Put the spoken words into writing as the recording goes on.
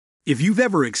If you've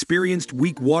ever experienced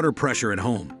weak water pressure at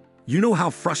home, you know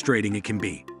how frustrating it can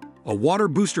be. A water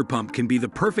booster pump can be the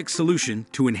perfect solution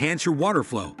to enhance your water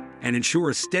flow and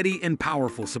ensure a steady and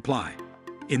powerful supply.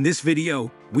 In this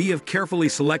video, we have carefully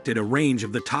selected a range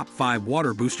of the top 5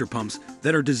 water booster pumps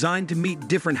that are designed to meet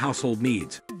different household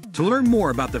needs. To learn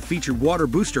more about the featured water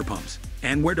booster pumps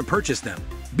and where to purchase them,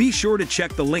 be sure to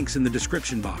check the links in the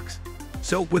description box.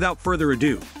 So, without further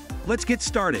ado, let's get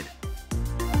started.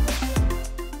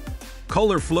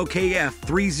 KOLERFLO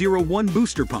KF301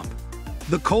 Booster Pump.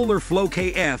 The KOLERFLO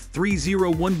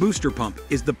KF301 Booster Pump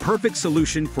is the perfect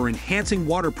solution for enhancing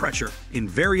water pressure in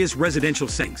various residential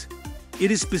settings.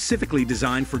 It is specifically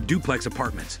designed for duplex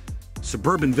apartments,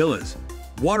 suburban villas,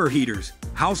 water heaters,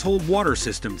 household water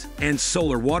systems, and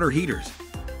solar water heaters.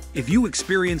 If you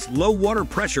experience low water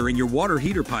pressure in your water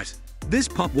heater pipes, this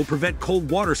pump will prevent cold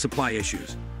water supply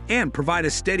issues and provide a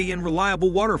steady and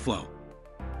reliable water flow.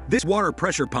 This water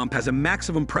pressure pump has a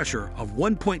maximum pressure of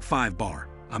 1.5 bar,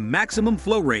 a maximum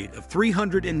flow rate of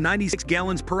 396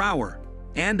 gallons per hour,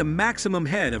 and a maximum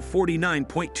head of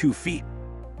 49.2 feet,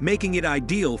 making it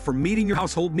ideal for meeting your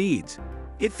household needs.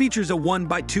 It features a 1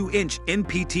 by 2 inch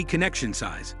NPT connection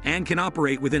size and can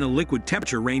operate within a liquid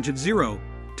temperature range of 0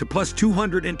 to plus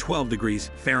 212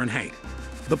 degrees Fahrenheit.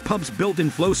 The pump's built-in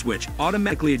flow switch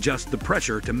automatically adjusts the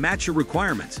pressure to match your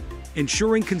requirements,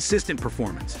 ensuring consistent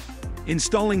performance.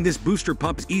 Installing this booster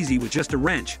pump is easy with just a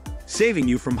wrench, saving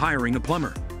you from hiring a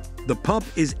plumber. The pump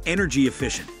is energy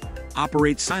efficient,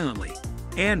 operates silently,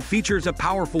 and features a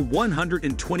powerful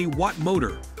 120-watt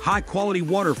motor, high-quality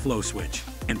water flow switch,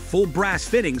 and full brass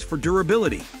fittings for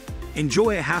durability.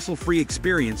 Enjoy a hassle-free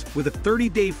experience with a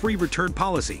 30-day free return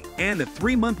policy and a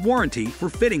 3-month warranty for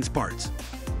fittings parts.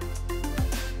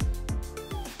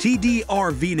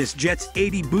 TDRRICH Venus Jets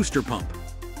 80 Booster Pump.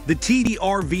 The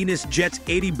TDRRICH Venus Jets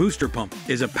 80 Booster Pump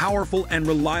is a powerful and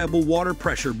reliable water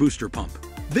pressure booster pump.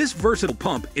 This versatile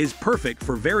pump is perfect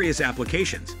for various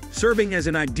applications, serving as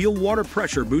an ideal water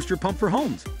pressure booster pump for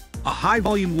homes, a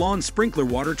high-volume lawn sprinkler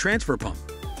water transfer pump,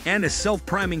 and a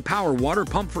self-priming power water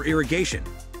pump for irrigation.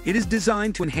 It is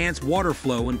designed to enhance water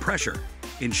flow and pressure,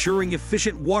 ensuring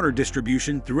efficient water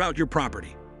distribution throughout your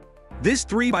property. This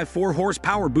 3x4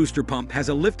 horsepower booster pump has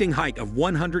a lifting height of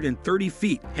 130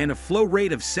 feet and a flow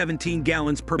rate of 17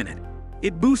 gallons per minute.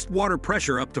 It boosts water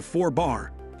pressure up to 4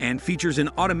 bar and features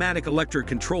an automatic electric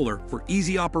controller for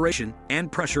easy operation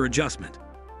and pressure adjustment.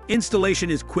 Installation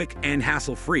is quick and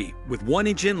hassle-free with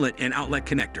 1-inch inlet and outlet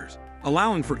connectors,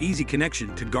 allowing for easy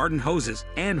connection to garden hoses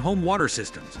and home water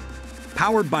systems.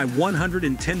 Powered by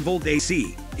 110-volt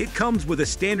AC, it comes with a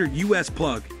standard US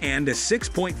plug and a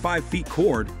 6.5 feet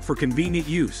cord for convenient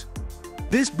use.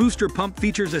 This booster pump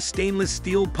features a stainless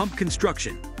steel pump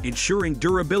construction, ensuring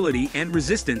durability and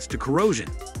resistance to corrosion.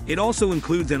 It also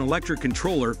includes an electric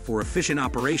controller for efficient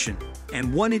operation and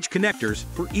 1-inch connectors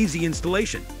for easy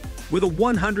installation. With a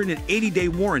 180-day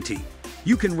warranty,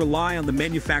 you can rely on the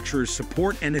manufacturer's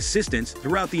support and assistance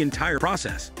throughout the entire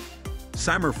process.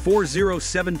 Cymer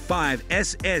 4075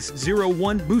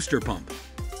 SS01 Booster Pump.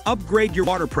 Upgrade your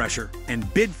water pressure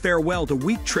and bid farewell to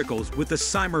weak trickles with the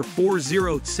Cymer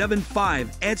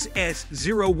 4075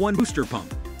 SS01 Booster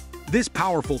Pump. This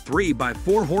powerful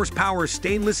 3x4 horsepower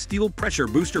stainless steel pressure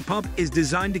booster pump is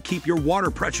designed to keep your water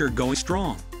pressure going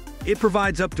strong. It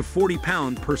provides up to 40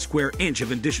 pounds per square inch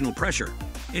of additional pressure,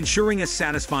 ensuring a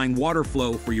satisfying water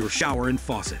flow for your shower and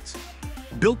faucets.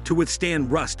 Built to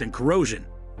withstand rust and corrosion,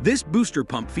 this booster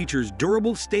pump features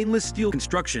durable stainless steel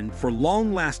construction for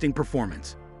long-lasting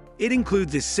performance. It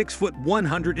includes a 6-foot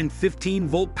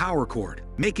 115-volt power cord,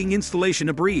 making installation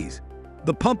a breeze.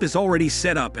 The pump is already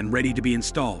set up and ready to be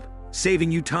installed,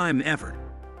 saving you time and effort.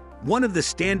 One of the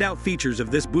standout features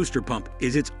of this booster pump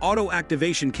is its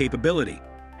auto-activation capability.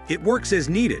 It works as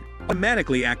needed,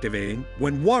 automatically activating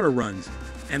when water runs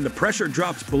and the pressure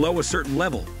drops below a certain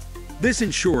level. This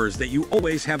ensures that you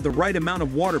always have the right amount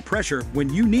of water pressure when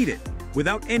you need it,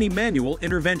 without any manual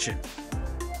intervention.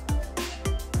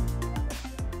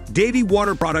 DAVEY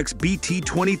Water Products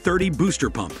BT2030 Booster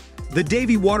Pump. The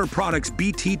DAVEY Water Products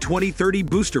BT2030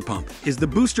 Booster Pump is the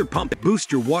booster pump that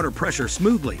boosts your water pressure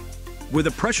smoothly. With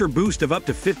a pressure boost of up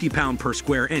to 50 pounds per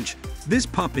square inch, this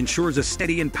pump ensures a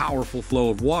steady and powerful flow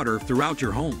of water throughout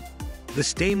your home. The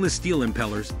stainless steel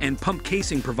impellers and pump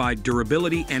casing provide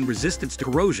durability and resistance to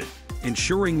corrosion,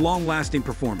 ensuring long-lasting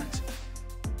performance.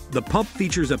 The pump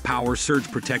features a power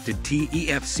surge-protected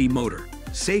TEFC motor,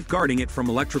 safeguarding it from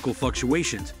electrical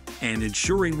fluctuations and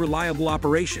ensuring reliable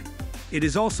operation. It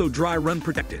is also dry run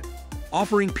protected,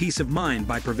 offering peace of mind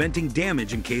by preventing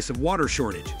damage in case of water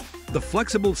shortage. The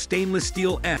flexible stainless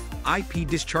steel FIP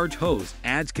discharge hose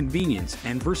adds convenience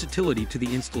and versatility to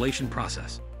the installation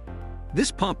process. This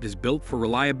pump is built for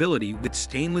reliability with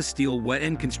stainless steel wet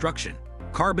end construction,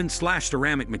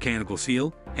 carbon/ceramic mechanical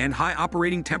seal, and high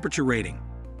operating temperature rating.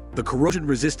 The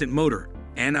corrosion-resistant motor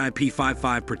and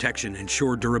IP55 protection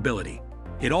ensure durability.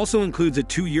 It also includes a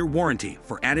 2-year warranty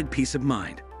for added peace of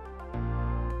mind.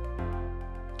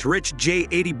 TDRRICH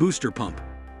J80 Booster Pump.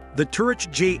 The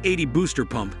TDRRICH J80 Booster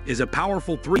Pump is a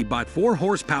powerful 3x4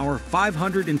 horsepower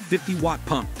 550-watt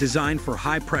pump designed for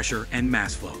high pressure and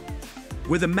mass flow.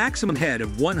 With a maximum head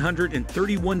of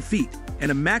 131 feet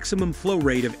and a maximum flow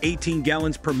rate of 18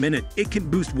 gallons per minute, it can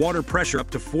boost water pressure up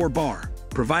to 4 bar,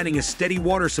 providing a steady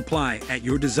water supply at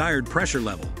your desired pressure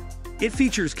level. It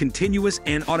features continuous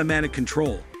and automatic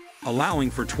control,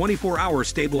 allowing for 24-hour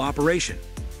stable operation.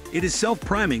 It is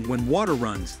self-priming when water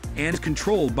runs and is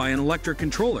controlled by an electric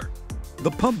controller.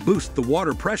 The pump boosts the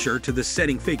water pressure to the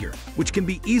setting figure, which can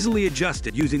be easily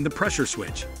adjusted using the pressure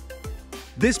switch.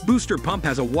 This booster pump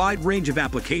has a wide range of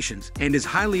applications and is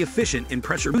highly efficient in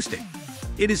pressure boosting.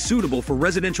 It is suitable for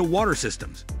residential water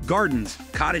systems, gardens,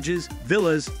 cottages,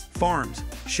 villas, farms,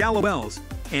 shallow wells,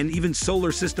 and even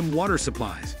solar system water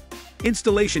supplies.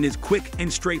 Installation is quick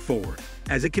and straightforward,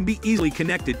 as it can be easily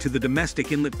connected to the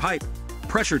domestic inlet pipe,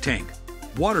 pressure tank,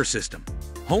 water system,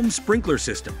 home sprinkler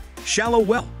system, shallow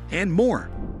well, and more.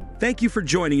 Thank you for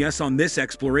joining us on this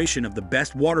exploration of the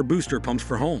best water booster pumps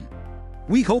for home.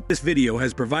 We hope this video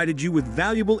has provided you with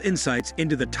valuable insights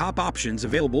into the top options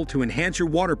available to enhance your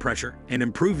water pressure and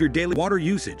improve your daily water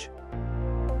usage.